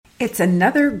It's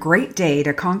another great day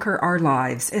to conquer our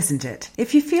lives, isn't it?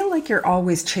 If you feel like you're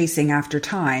always chasing after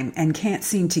time and can't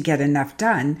seem to get enough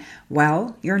done,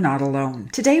 well, you're not alone.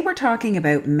 Today we're talking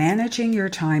about managing your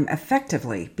time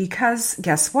effectively because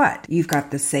guess what? You've got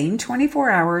the same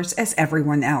 24 hours as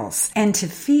everyone else. And to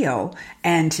feel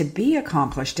and to be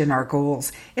accomplished in our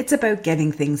goals, it's about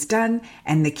getting things done,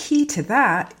 and the key to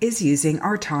that is using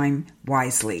our time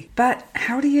wisely. But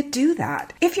how do you do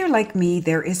that? If you're like me,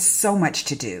 there is so much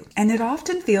to do, and it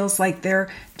often feels like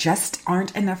there just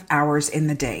aren't enough hours in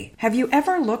the day. Have you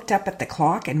ever looked up at the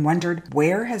clock and wondered,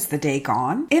 where has the day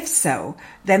gone? If so,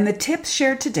 then the tips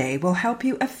shared today will help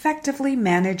you effectively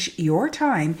manage your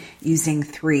time using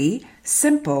 3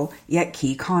 simple yet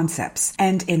key concepts.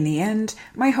 And in the end,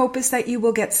 my hope is that you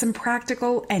will get some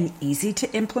practical and easy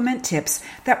to implement tips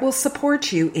that will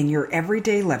support you in your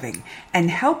everyday living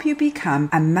and help you become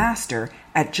a master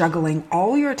at juggling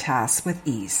all your tasks with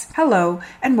ease. Hello,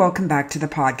 and welcome back to the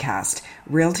podcast,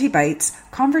 Realty Bites,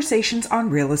 Conversations on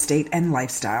Real Estate and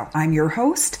Lifestyle. I'm your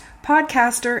host,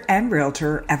 podcaster, and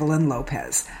realtor, Evelyn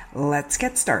Lopez. Let's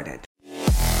get started.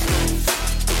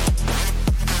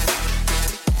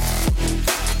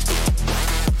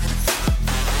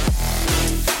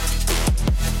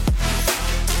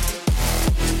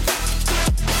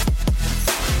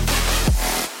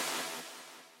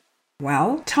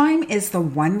 Well, time is the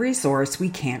one resource we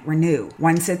can't renew.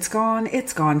 Once it's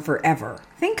gone forever.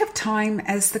 Think of time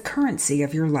as the currency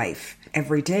of your life.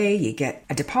 Every day you get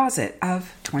a deposit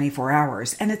of 24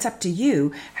 hours, and it's up to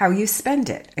you how you spend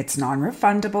it. It's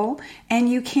non-refundable, and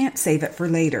you can't save it for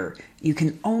later. You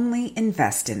can only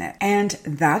invest in it. And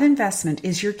that investment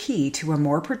is your key to a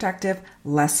more productive,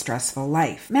 less stressful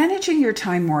life. Managing your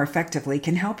time more effectively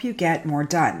can help you get more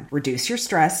done, reduce your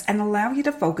stress, and allow you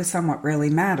to focus on what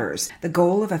really matters. The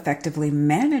goal of effectively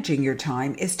managing your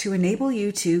time is to enable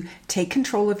you to take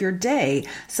control of your day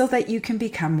so that you can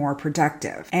become more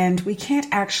productive. And we can't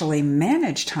actually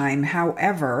manage time.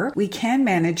 However, we can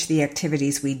manage the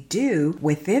activities we do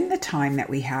within the time that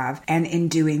we have. And in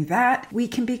doing that, we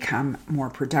can become more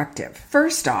productive.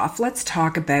 First off, let's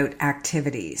talk about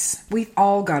activities. We've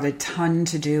all got a ton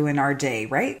to do in our day,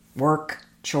 right? Work,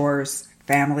 chores,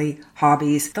 family,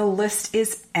 hobbies. The list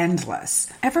is endless.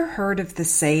 Ever heard of the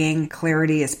saying,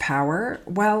 clarity is power?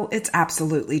 Well, it's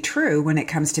absolutely true when it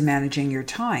comes to managing your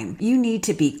time. You need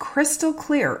to be crystal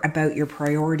clear about your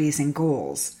priorities and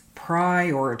goals.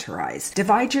 Prioritize.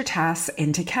 Divide your tasks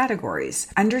into categories,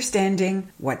 understanding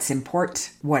what's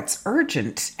important, what's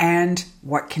urgent, and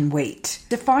what can wait.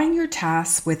 Define your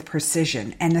tasks with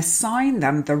precision and assign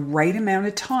them the right amount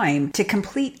of time to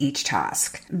complete each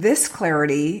task. This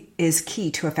clarity is key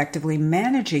to effectively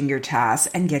managing your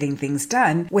tasks and getting things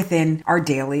done within our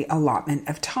daily allotment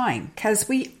of time, because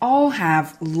we all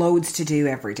have loads to do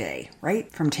every day,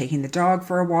 right? From taking the dog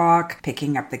for a walk,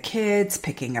 picking up the kids,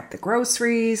 picking up the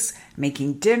groceries,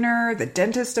 making dinner, the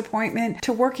dentist appointment,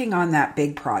 to working on that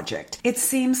big project. It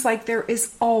seems like there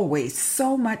is always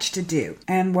so much to do.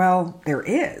 And well, there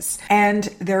is. And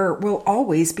there will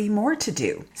always be more to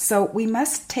do. So we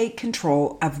must take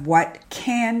control of what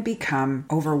can become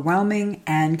overwhelming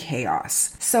and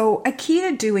chaos. So a key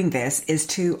to doing this is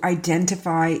to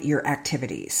identify your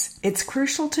activities. It's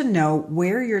crucial to know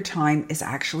where your time is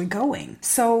actually going.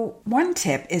 So one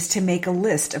tip is to make a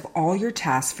list of all your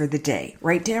tasks for the day.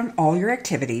 Write down all your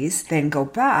activities, then go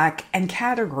back and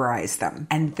categorize them,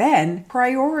 and then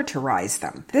prioritize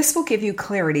them. This will give you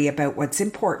clarity about what's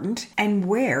important and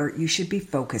where you should be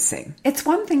focusing. It's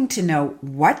one thing to know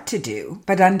what to do,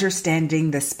 but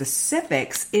understanding the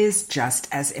specifics is just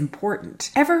as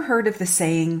important. Ever heard of the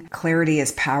saying, clarity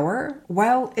is power?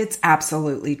 Well, it's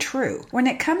absolutely true. When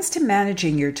it comes to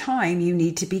managing your time, you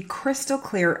need to be crystal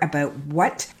clear about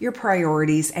what your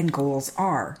priorities and goals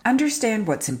are. Understand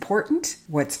what's important,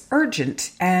 what's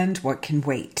urgent, and what can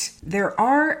wait. There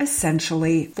are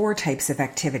essentially 4 types of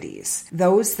activities.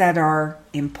 Those that are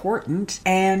important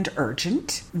and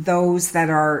urgent, those that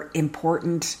are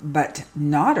important but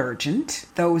not urgent,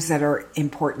 those that are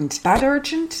important but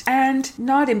urgent, and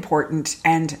not important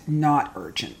and not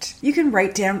urgent. You can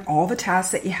write down all the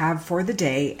tasks that you have for the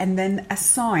day and then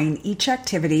assign each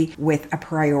activity with a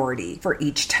priority. For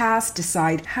each task,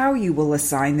 decide how you will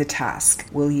assign the task.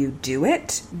 Will you do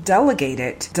it, delegate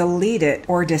it, delete it,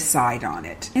 or decide on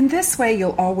it? In this way,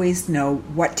 you'll always know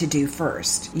what to do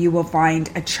first. You will find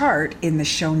a chart in the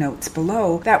show notes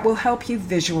below that will help you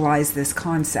visualize this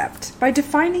concept. By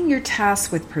defining your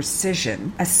tasks with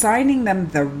precision, assigning them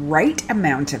the right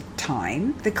amount of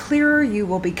time, the clearer you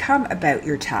will become about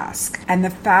your task, and the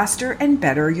faster and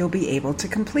better you'll be able to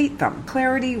complete them.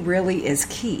 Clarity really is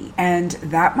key, and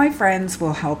that, my friends,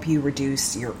 will help you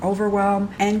reduce your overwhelm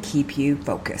and keep you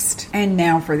focused. And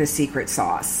now for the secret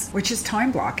sauce, which is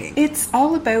time blocking. It's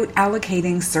all about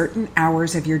allocating certain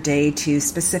hours of your day to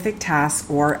specific tasks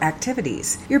or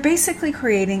activities. You're basically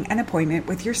creating an appointment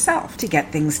with yourself to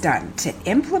get things done. To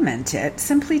implement it,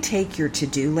 simply take your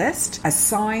to-do list,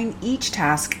 assign each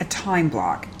task a time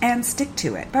block, and stick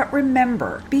to it. But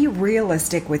remember, be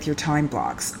realistic with your time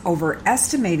blocks.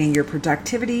 Overestimating your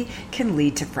productivity can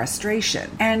lead to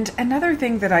frustration. And another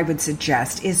thing that I would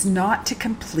suggest is not to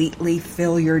completely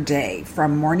fill your day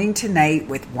from morning to night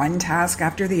with one task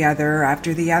after the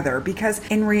other, because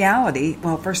in reality,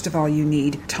 well, first of all, you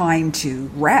need time to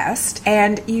rest,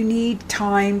 and you need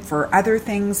time for other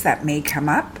things that may come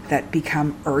up that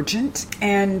become urgent,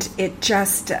 and it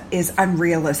just is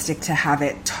unrealistic to have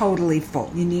it totally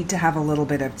full. You need to have a little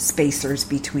bit of spacers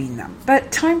between them.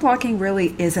 But time blocking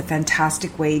really is a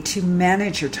fantastic way to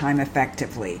manage your time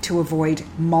effectively, to avoid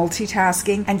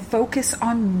multitasking and focus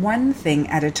on one thing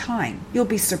at a time. You'll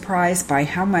be surprised by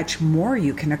how much more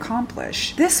you can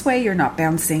accomplish. This way, you're not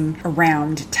bouncing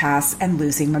around tasks and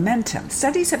losing momentum.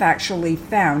 Studies have actually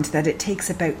found that it takes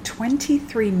about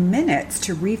 23 minutes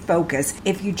to refocus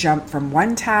if you jump from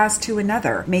one task to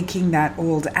another, making that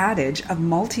old adage of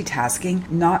multitasking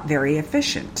not very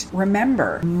efficient.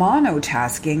 Remember,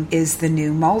 monotasking is the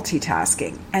new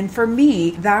multitasking. And for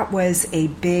me, that was a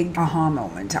big aha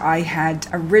moment. I had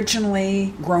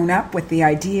originally grown up with the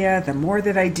idea, the more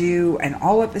that I do and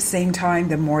all at the same time,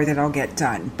 the more that I'll get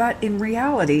done. But in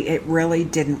reality, it really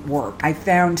didn't work. I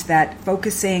found that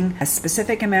focusing a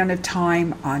specific amount of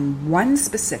time on one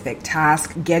specific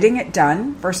task, getting it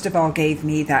done, first of all, gave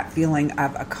me that feeling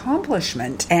of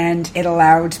accomplishment, and it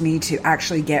allowed me to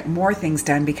actually get more things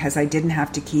done because I didn't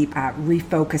have to keep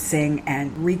refocusing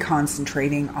and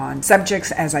reconcentrating on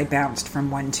subjects as I bounced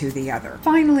from one to the other.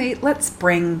 Finally, let's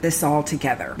bring this all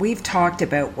together. We've talked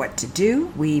about what to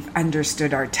do, we've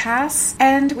understood our tasks,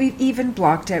 and we've even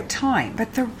blocked out time.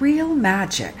 But the real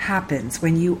magic happens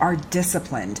when you are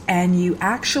disciplined and you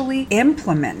actually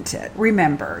implement it.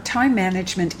 Remember, time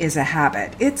management is a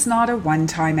habit. It's not a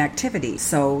one-time activity.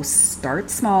 So start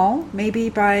small, maybe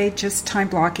by just time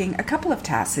blocking a couple of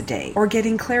tasks a day or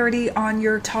getting clarity on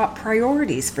your top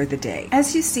priorities for the day.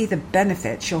 As you see the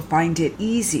benefits, you'll find it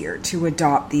easier to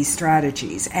adopt these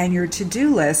strategies and your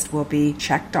to-do list will be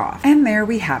checked off. And there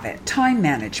we have it. Time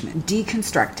management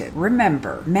deconstructed.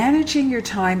 Remember, managing your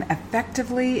time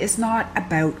effectively is not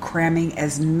about cramming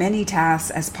as many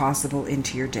tasks as possible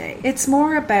into your day. It's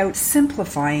more about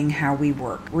simplifying how we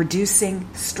work, reducing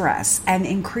stress, and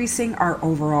increasing our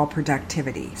overall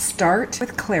productivity. Start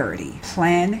with clarity,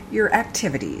 plan your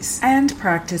activities, and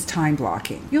practice time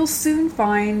blocking. You'll soon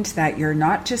find that you're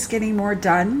not just getting more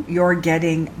done, you're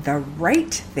getting the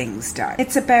right things done.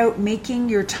 It's about making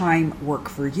your time work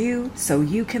for you so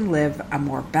you can live a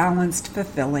more balanced,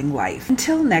 fulfilling life.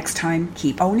 Until next time,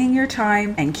 keep owning your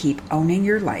time and keep owning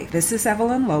your life. This is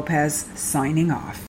Evelyn Lopez signing off.